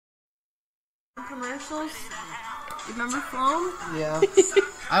commercials. You remember Foam? Yeah.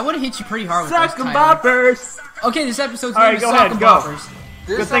 I would have hit you pretty hard with Sock those, and Tyler. boppers! Okay, this episode's Alright, name is go Sock ahead, and go. Boppers.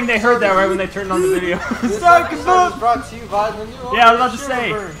 Good thing they heard that right when they turned on the video. This Sock and episode is boppers! brought to you by the new Yeah, I was about to Sugar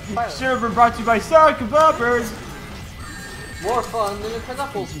say. Burn. Should have been brought to you by Sock and Boppers! More fun than a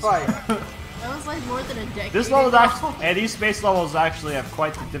Knuckles fight. That was like more than a decade This level's ago. actually, and these space levels actually have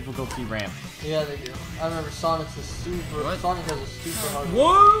quite the difficulty ramp. Yeah, they do. I remember Sonic's is super. What? Sonic has a super hard.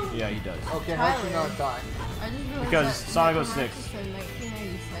 Whoa! Yeah, he does. Okay, how'd you Tyler. not die? I just realized Because that Sonic that 06. commercial said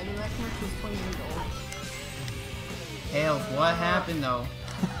 1997. That commercial was 20 years old. Tails, what happened though?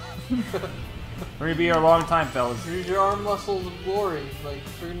 We're gonna be here a long time, fellas. Use your arm muscles of glory. Like,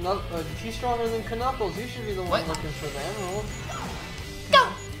 he's stronger than Knuckles. You should be the one What? looking for the emerald.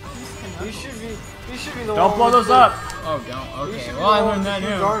 You should be the one. Don't blow with those the- up! Oh, don't. You Okay, should be well, I the one learned with that the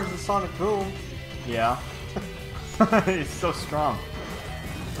huge new. arms and Sonic Boom. Yeah. It's so strong.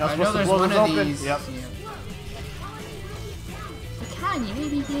 Not I know supposed to there's blow one this of open. these. Yep. Kanye,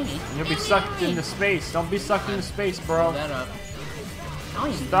 baby, baby. And you'll be sucked into space. Don't be sucked into space, Blow bro. that up. I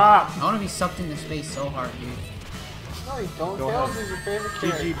don't even- Stop. I want to be sucked into space so hard, dude. No, you don't. Go Tails ahead. is your favorite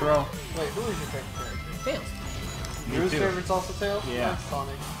character. GG, bro. Wait, who is your favorite character? Tails. Me Your too. favorite's also Tails? Yeah. Mine's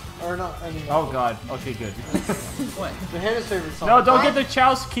Sonic. Or not, I mean... Oh god. Okay, good. What? Johanna's favorite Sonic. No, don't What? get the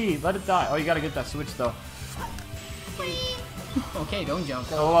Chow's key. Let it die. Oh, you gotta get that switch though. Okay, don't jump.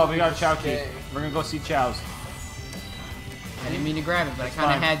 Oh well, we got a Chow key. Okay. We're gonna go see Chow's. I didn't mean to grab it, but I kind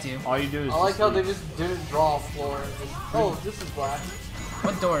Fine. of had to. All you do is. I like just how leave. they just didn't draw a floor. And just, oh, this is black.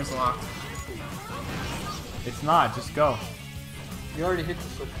 What door is locked? It's not. Just go. You already hit the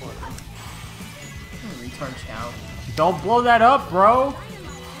switch for it. Retard chow. Don't blow that up, bro.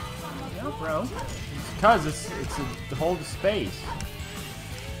 No, bro. Because the whole space.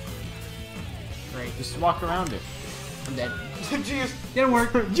 Great. Just walk around it. I'm dead. Jeez. Didn't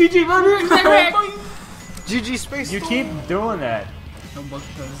work. GG, brother. GG Space You keep doing that. No book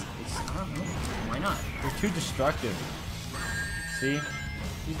because it's. I don't know. Why not? You're too destructive. See?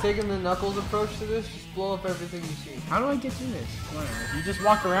 You taking the Knuckles approach to this? Just blow up everything you see. How do I get through this? Whatever. You just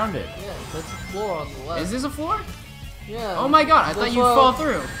walk around it. Yeah, that's the floor on the left. Is this a floor? Yeah. Oh my god, I That's thought you'd what- fall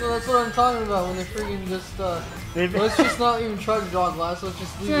through. So that's what I'm talking about when they freaking just, They've- let's just not even try to draw glass, let's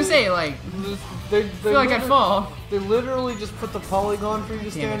just I was leave gonna it. say, like, They feel like I'd fall. They literally just put the polygon for you to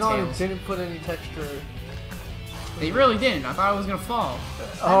Damn stand it, on and Tails. didn't put any texture. They really didn't. I thought I was gonna fall.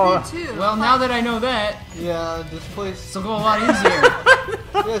 I Oh, did too. Well, now that I know that, Yeah, this place. this will go a lot easier.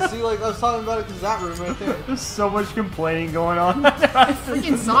 Yeah, see, like, I was talking about it because that room right there. there's so much complaining going on.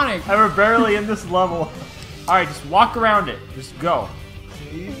 Freaking Sonic. And we're barely in this level. Alright, just walk around it. Just go.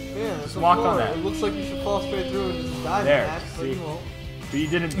 See? Yeah, that's Just the walk on floor. that. It looks like you should fall straight through and just die There, Max, but see? you won't. But you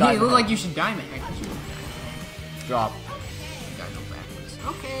didn't Hey, die. you look like you should die, man. Drop. You gotta go backwards.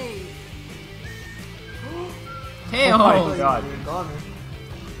 Okay. Tails! my Oh, God. you're a goner.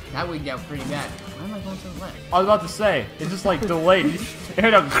 That wigged out pretty bad. Why am I going to the left? I was about to say, it just like delayed.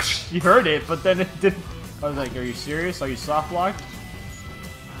 You heard it, but then it didn't. I was like, are you serious? Are you soft locked?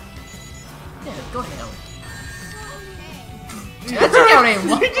 Yeah, go ahead. That took out a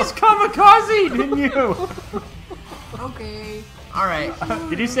lot. You just kamikaze, didn't you? Okay. Alright.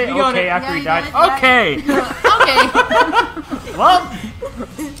 Did you say You got okay it. after Yeah, he you died? got it. Okay. Okay. Well,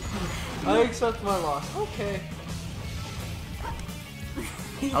 I accept my loss. Okay.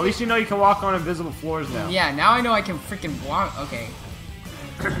 at least you know you can walk on invisible floors now. Yeah, now I know I can freaking walk. Okay.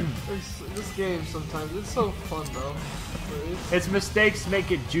 This game sometimes, it's so fun though. It's, Its mistakes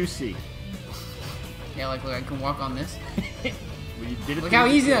make it juicy. Yeah, like, look, I can walk on this. Well, you did it Look through how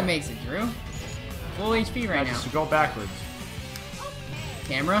the- easy that makes it, Drew. Full HP right now. Just go backwards.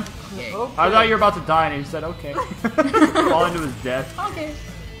 Camera? Okay. okay. I thought you were about to die, and he said, "Okay." Fall into his death. Okay.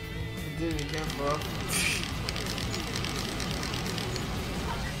 Dude, you can't bro.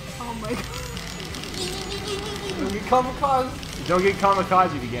 Oh my god. Don't get kamikaze. Don't get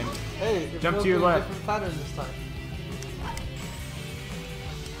kamikaze again. Hey, you're Jump to building your a left. different pattern this time.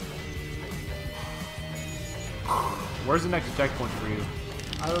 Where's the next checkpoint for you?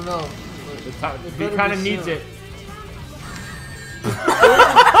 I don't know. He better kind of be needs soon. it.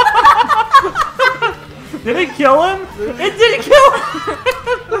 Did it kill him? It didn't kill him.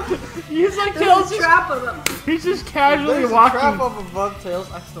 He's like There's Tails. a trap of them. He's just casually There's a trap walking. up above Tails.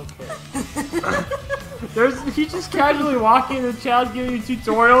 I still care. He's just casually walking, and the child's giving you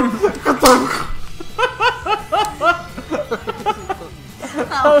tutorials.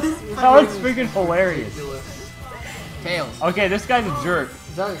 That was freaking hilarious. Ridiculous. Tails. Okay, this guy's a jerk.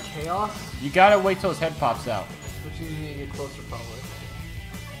 Is that a chaos? You gotta wait till his head pops out. Which means you need to get closer, probably.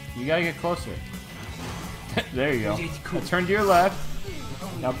 You gotta get closer. There you go. Now turn to your left.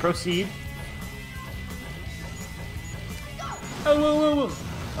 Now proceed. Oh, whoa, whoa, whoa.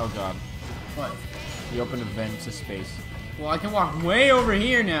 Oh god. What? You opened a vent to space. Well, I can walk way over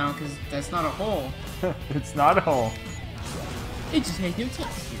here now, because that's not a hole. It's not a hole. It just has no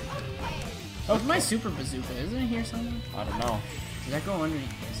texture. Oh, my super bazooka, isn't it here somewhere? I don't know. Does that go underneath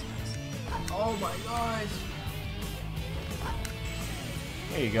this? Oh my gosh.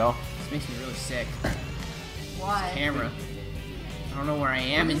 There you go. This makes me really sick. Why? Camera. I don't know where I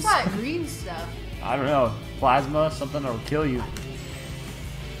am. What is that green stuff? I don't know. Plasma, something that'll kill you.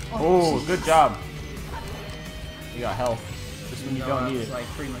 Oh, Oh, good job. You got health. Just when you No, don't I need was, it. like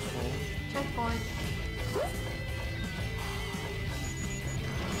pretty much full. checkpoint.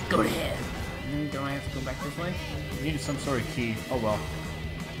 Go to hell. Don't I have to go back this way? You needed some sort of key. Oh well.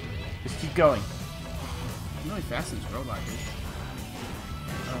 Just keep going. I'm really fast in this robot, dude.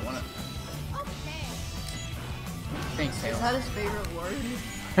 I don't want to. Thanks, Is Tails. that his favorite word?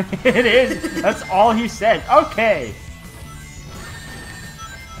 It is. That's all he said. Okay.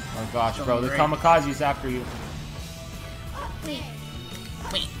 Oh gosh, bro, the Great. kamikaze's after you. Wait.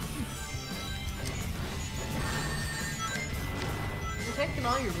 Wait. You're taking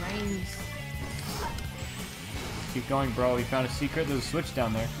all your brains. Keep going, bro. We found a secret. There's a switch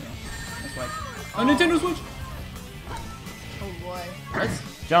down there. That's why. Oh, Nintendo Switch! Oh boy. What?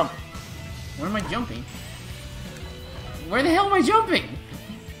 Jump. Where am I jumping? Where the hell am I jumping?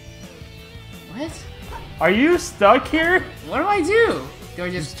 What? Are you stuck here? What do I do? Do I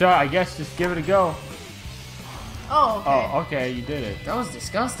Just just... try. I guess just give it a go. Oh, okay. Oh, okay. You did it. That was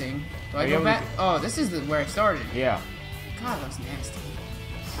disgusting. Do Are I you go able back? to- Oh, this is where I started. Yeah. God, that was nasty.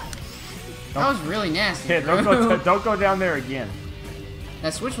 Don't- That was really nasty. Yeah. Don't bro. go. Don't go down there again.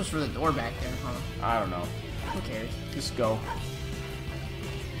 That switch was for the door back there, huh? I don't know. Who cares? Just go.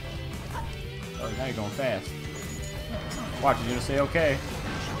 Oh, now you're going fast. Watch, you're gonna say okay.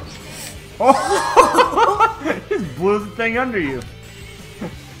 Oh! Just blew the thing under you.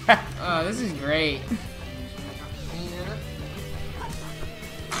 Oh, this is great. Yeah.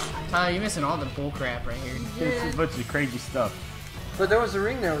 Tyler, you're missing all the bull crap right here. It's a bunch of crazy stuff. But there was a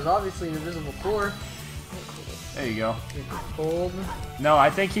ring there. It was obviously an invisible core. There you go. It's cold. No, I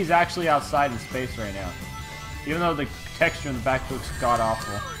think he's actually outside in space right now. Even though the texture in the back looks god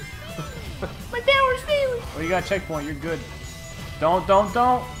awful. My power's failing. Well, you got a checkpoint. You're good. Don't.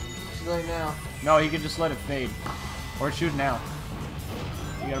 She's going now. No, he can just let it fade. Or shoot now.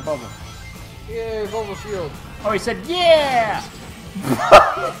 You got a bubble. Yay, bubble shield. Oh, he said, yeah!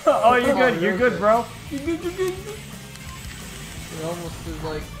 Oh, you're good. You're good, bro. It almost is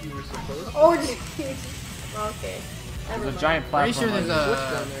like you were supposed to. Oh, jeez. Okay. There's a giant Pretty platform. sure there's under Switch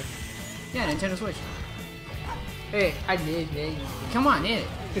down there. Yeah, Nintendo Switch. Hey, I did, man. Come on, hit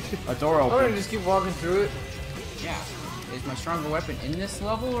it. you. A door I'm gonna open. just keep walking through it. Yeah. Is my stronger weapon in this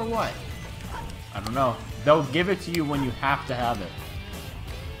level or what? I don't know. They'll give it to you when you have to have it.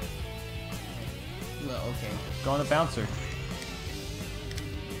 Well, okay. Go on the bouncer.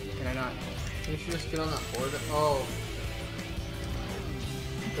 Can I not? You should just get on that board. Oh.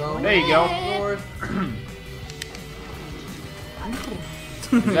 Go There you go. north.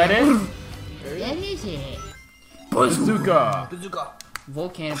 Is that it? There you That is it. Bazooka. Bazooka.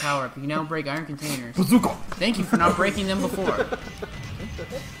 Volcano power up. You can now break iron containers. Bazooka. Thank you for not breaking them before.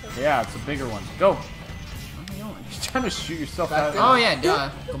 Yeah, it's a bigger one. Go. Where am I going? You're trying to shoot yourself Back out. down. Oh yeah, duh.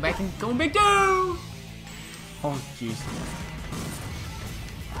 Go back and go back down. Oh, jeez.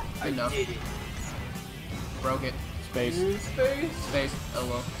 Good enough. Broke it. Space. You're in space. Space. Oh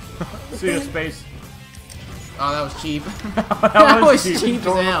well. See you, space. Oh, that was cheap. That was cheap. cheap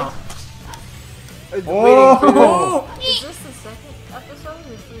as hell. Oh! Is this the second episode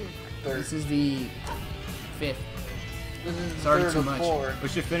or third? Third. This is the 5th. This is the Sorry, third too of much. 4. We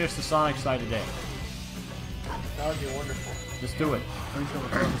should finish the Sonic side today. That would be wonderful. Just do it. Pretty sure we're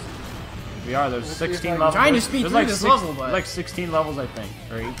close. We are. There's We'll see if 16 I can- levels. Trying to There's- speed there's through like this level, but- like 16 levels, I think,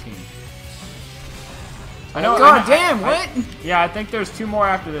 or 18. I know. God I- damn, I- what? Yeah, I think there's 2 more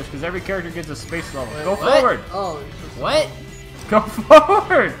after this because every character gets a space level. Wait, Go what? forward. Oh, you're supposed to- What? Go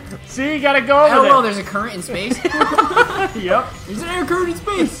forward. See, you gotta go I don't know, over there's a current in space. there. Yep. There's an air current in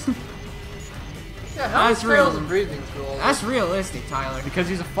space. Yeah, how That's is Tails real. breathing through all That's this? realistic, Tyler. Because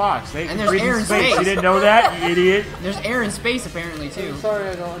he's a fox. They And there's breathe air in in space. space. You didn't know that, you idiot. There's air in space apparently I'm too. sorry,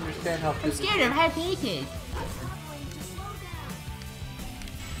 I don't understand how physics work. of high pages.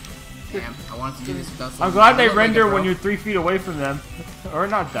 Damn, I wanted to do this without I'm glad they I look like render it, bro. when you're 3 feet away from them. Or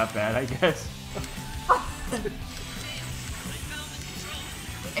not that bad, I guess.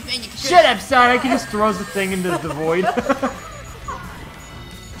 Shut up, Sonic! He just throws the thing into the void.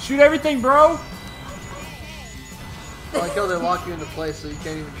 Shoot everything, bro! I like how they lock you into place so you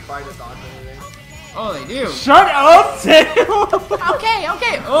can't even try to dodge anything. Oh, they do. Shut up, Sam!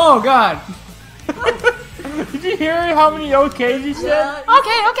 Okay. Oh god. Did you hear how many OKs he said?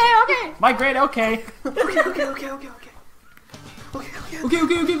 Okay. My grade, okay.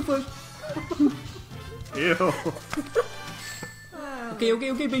 Okay, Flash. Ew.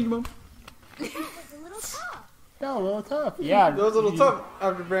 Okay, Baby Mom. Yeah, a little tough. Yeah. That was a little tough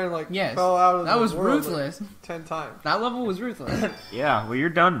after Brandon like Yes. fell out of That the was world, ruthless. Like, 10 times. That level was ruthless. Yeah, well, you're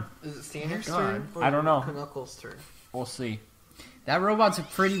done. Is it Standard's God. turn? Or I don't know. Knuckles' turn. We'll see. That robot's a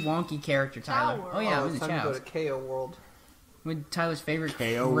pretty wonky character, Tyler. Tower. Oh yeah, Oh, with it's the time to go chows. to KO World. With Tyler's favorite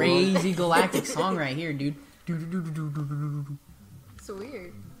KO world. crazy galactic song right here, dude. It's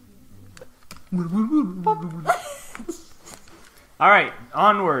weird. Alright,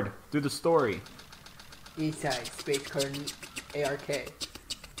 onward through the story. Eastside, Space Garden, ARK.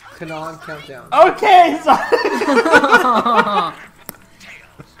 Kanon Countdown. Okay, so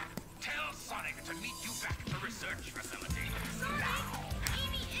Tell Sonic to meet you back at the research facility.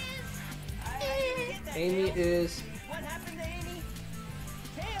 Amy is...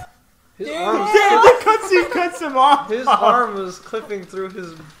 His the cutscene cuts him off. His arm was clipping through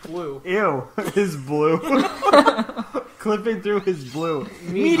his blue. Ew, his blue. Clipping through his blue.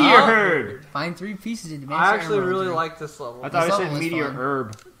 Meteor Meteor Herd. herd. Find 3 pieces in I actually really like this level. I thought This I said level is meteor fun.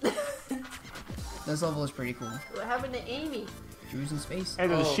 herb. This level is pretty cool. What happened to Amy? Drew's in space. Hey,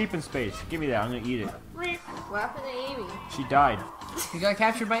 there's Oh. a sheep in space. Give me that. I'm gonna eat it. What happened to Amy? She died. He got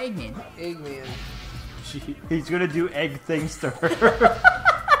captured by Eggman. Eggman. He's gonna do egg things to her.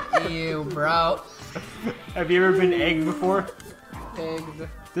 Ew, bro. Have you ever been egged before? Egged.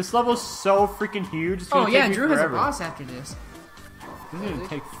 This level's so freaking huge. It's Oh gonna yeah, take me Drew has a forever. boss after this. This is gonna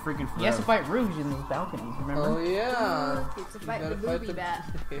take freaking He has to forever. fight Rouge in those balconies, remember? Oh yeah. It's a You fight gotta the fight booby the-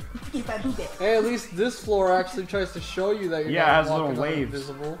 bat. You fight booby. Hey, at least this floor actually tries to show you that you're Yeah, it not has little walking on waves.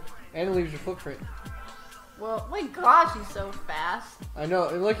 invisible, and it leaves your footprint. Well, my gosh, he's so fast. I know,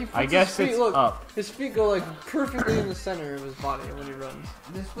 and like he puts I guess his feet, it's look, up. his feet go like perfectly in the center of his body when he runs.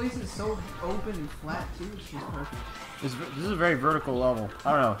 This place is so open and flat too, it's just perfect. This is a very vertical level.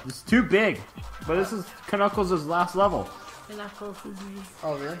 I don't know. It's too big. But this is Knuckles' last level. And I go for you.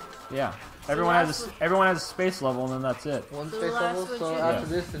 Oh really? Yeah. So Everyone has last everyone has a space level, and then that's it. One So space the last level. one So should- after Yeah.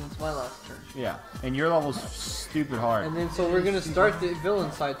 this, then it's my last turn. Yeah. And your level's stupid hard. And then so we're gonna start the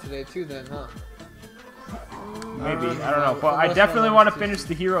villain side today too. Then, huh? Maybe. I don't I don't know. know. But I Unless definitely one want to wants to finish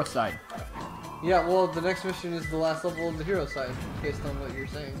the hero side. Yeah. Well, the next mission is the last level of the hero side, based on what you're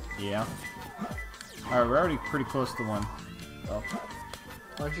saying. Yeah. Alright, we're already pretty close to one. Oh,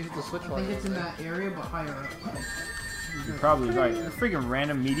 Why don't you hit the switch I while think you're it's in over that area, but higher up. you're probably right. The freaking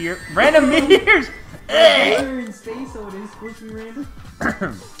random meteor. Random meteors! Hey! We're in space, so it is supposed to be random.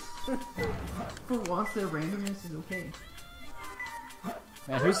 But once their randomness is okay.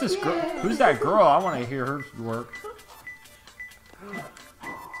 Man, who's this girl? Who's that girl? I want to hear her work. there?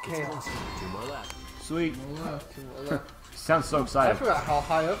 Chaos. Sweet. Well, To my left. Sounds so I excited. forgot how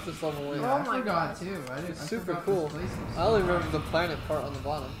high up this level went. yeah, Oh I my forgot too. I didn't. It's I super forgot cool. this place was- I only remember the planet part on the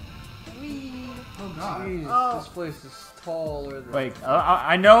bottom. Oh god. Jeez, Oh. this place is taller than... Wait,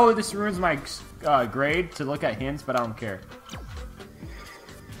 I know this ruins my grade to look at hints, but I don't care.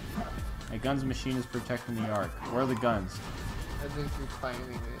 A guns machine is protecting the Ark. Where are the guns? I think you're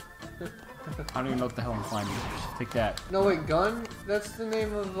climbing it. I don't even know what the hell I'm climbing. Take that. No, wait, Gun? That's the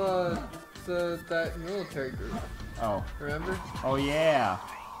name of that military group. Oh. Remember? Oh yeah.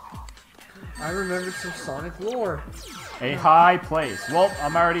 I remembered some Sonic lore. A high place. Well,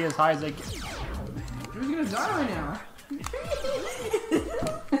 I'm already as high as I can. Drew's gonna die right now.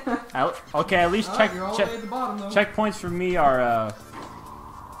 Okay, at least Alright, you're all the way at the bottom though. checkpoints for me are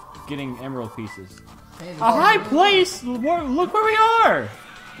getting emerald pieces. Hey, there's A high one- place. Look where we are.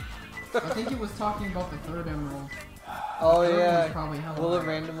 I think he was talking about the third emerald. Oh Third yeah. one's probably hella Will it high.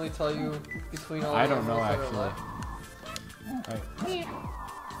 randomly tell you between all I the don't know emeralds that are actually. left? Alright.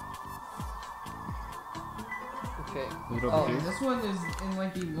 Okay. Is it over Oh, here? And this one is in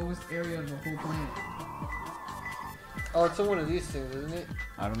like the lowest area of the whole planet. Oh, it's in one of these things, isn't it?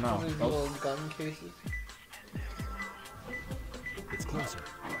 I don't One know. of these Oh, little gun cases. It's closer.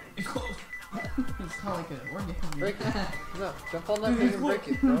 It's not like an organ. Break it. No, jump on that thing and break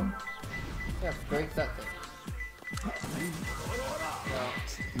it, bro. Yeah, break that thing.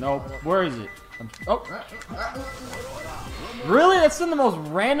 No. nope. Where is it? Oh, really? That's in the most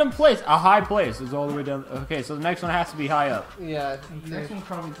random place. A high place is all the way down. Okay, so the next one has to be high up. Yeah. The next one's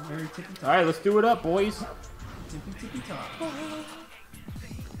probably the very tippy top. All right, let's do it up, boys. Tippy top.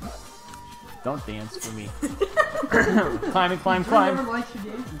 Don't dance for me. Climb, climb, Drew never climb. liked your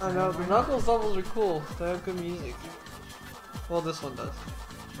games. I know, the Knuckles levels are cool. They have good music. Well, this one does.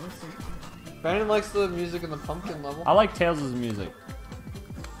 Brandon likes the music in the pumpkin level. I like Tails' music.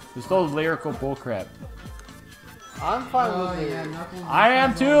 Just those lyrical bullcrap. I'm fine Oh with it. yeah, Knuckles. I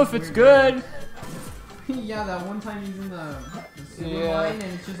am has too all if these it's weird good. Yeah, that one time he's in the silver Yeah. line and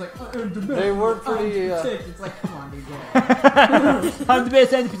it's just like They were pretty, It's like, come on, dude, get it. I'm the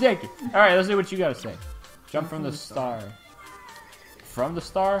best and the protector. Alright, let's see what you gotta say. Jump from the star. From the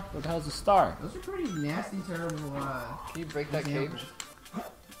star? What the hell's a star? Those are pretty nasty, terrible. Can you break that cage? examples.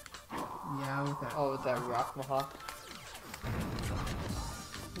 Yeah, with that. Oh, with that rock mohawk.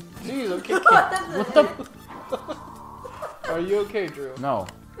 Jeez, okay. What the? Are you okay, Drew? No.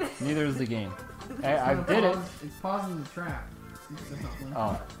 Neither is the game. Hey, I did it. It's pausing the trap. It's just not blinking.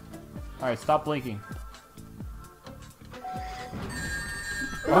 Oh. Alright, stop blinking.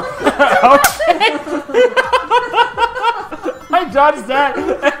 I dodged that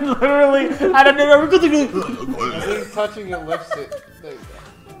and literally I don't know. I think touching it lifts it. There you go.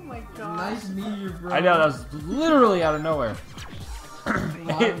 Oh my god. Nice meteor, bro. I know, that was literally out of nowhere.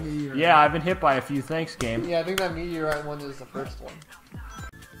 Lot of meteor. Yeah, I've been hit by a few. Thanks, game. Yeah, I think that meteorite one is the first one.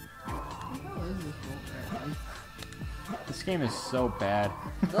 What the hell is this bullcrap? This game is so bad.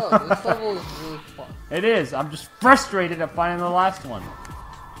 No, this level is really fun. It is. I'm just frustrated at finding the last one.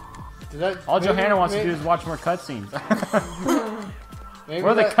 Did that, All maybe- Johanna wants to maybe- do is watch more cutscenes. Maybe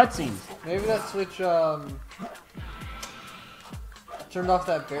Where are the that- cutscenes? Maybe that switch turned off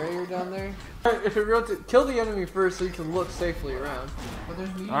that barrier down there. If it rotates, kill the enemy first so you can look safely around. But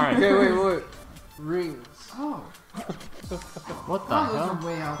there's meteor. Alright. Okay, wait. Rings. Oh. What the Oh, those hell? are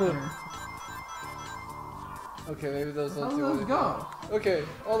way out there. Okay, maybe those How don't do do those anything. go? Okay,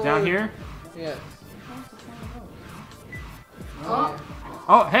 all the Down way. here? Yes. Oh,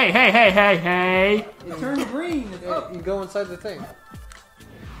 Oh, hey! it turned green. It's Yeah, up. you go inside the thing.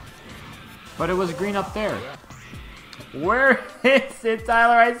 But it was green up there. Where is it,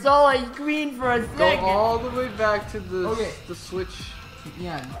 Tyler? I saw it green for a Go second. all the way back to the Okay. the switch.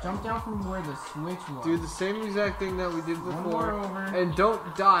 Yeah, jump down from where the switch was. Do the same exact thing that we did One before, more over. and don't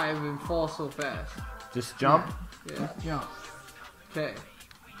dive and fall so fast. Just jump. Yeah. Jump. Okay.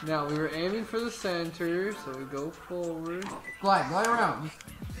 Now we were aiming for the center, so we go forward. Glide around.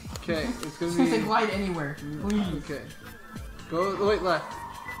 Okay, it's Just gonna gonna say be. glide anywhere. Please. Okay. Go wait left.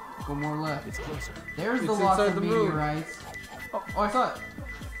 Go more left. It's closer. There's the It's lock inside of the moon. meteorites. Oh, I saw it.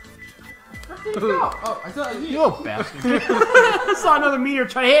 Where did it go? Oh, I saw it. You little bastard. I saw another meteor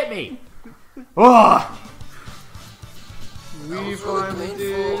try to hit me. Oh, We finally did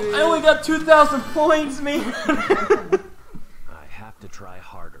it. I only got 2,000 points, man. I have to try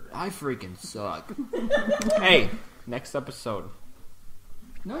harder. I freaking suck. Hey, next episode.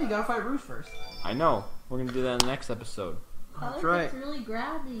 No, you gotta fight Rouge first. I know. We're gonna do that in the next episode. Alex right. gets really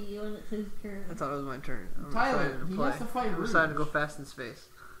grabby when it's his turn. I thought it was my turn. I'm Tyler, excited to he play. has to fight I'm Rouge. excited to go fast in space.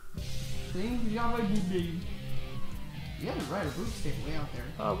 See? You gotta fight Rouge, baby. You have it right. Rouge stayed way out there.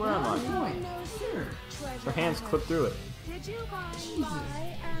 Oh, where am I? Point. Sure. Her hands clip through it. Did you buy Jesus.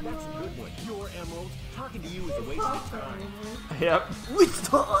 my That's a emerald? good one. Your emerald. Talking to you is a waste of time. Yep. Which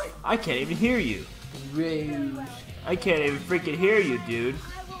time? I can't even hear you. Rage. I can't even freaking hear you, dude.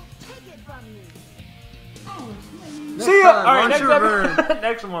 I will take it from you. Next See ya. time, All right, launch next your burn.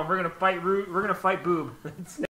 next one, we're gonna fight Boob.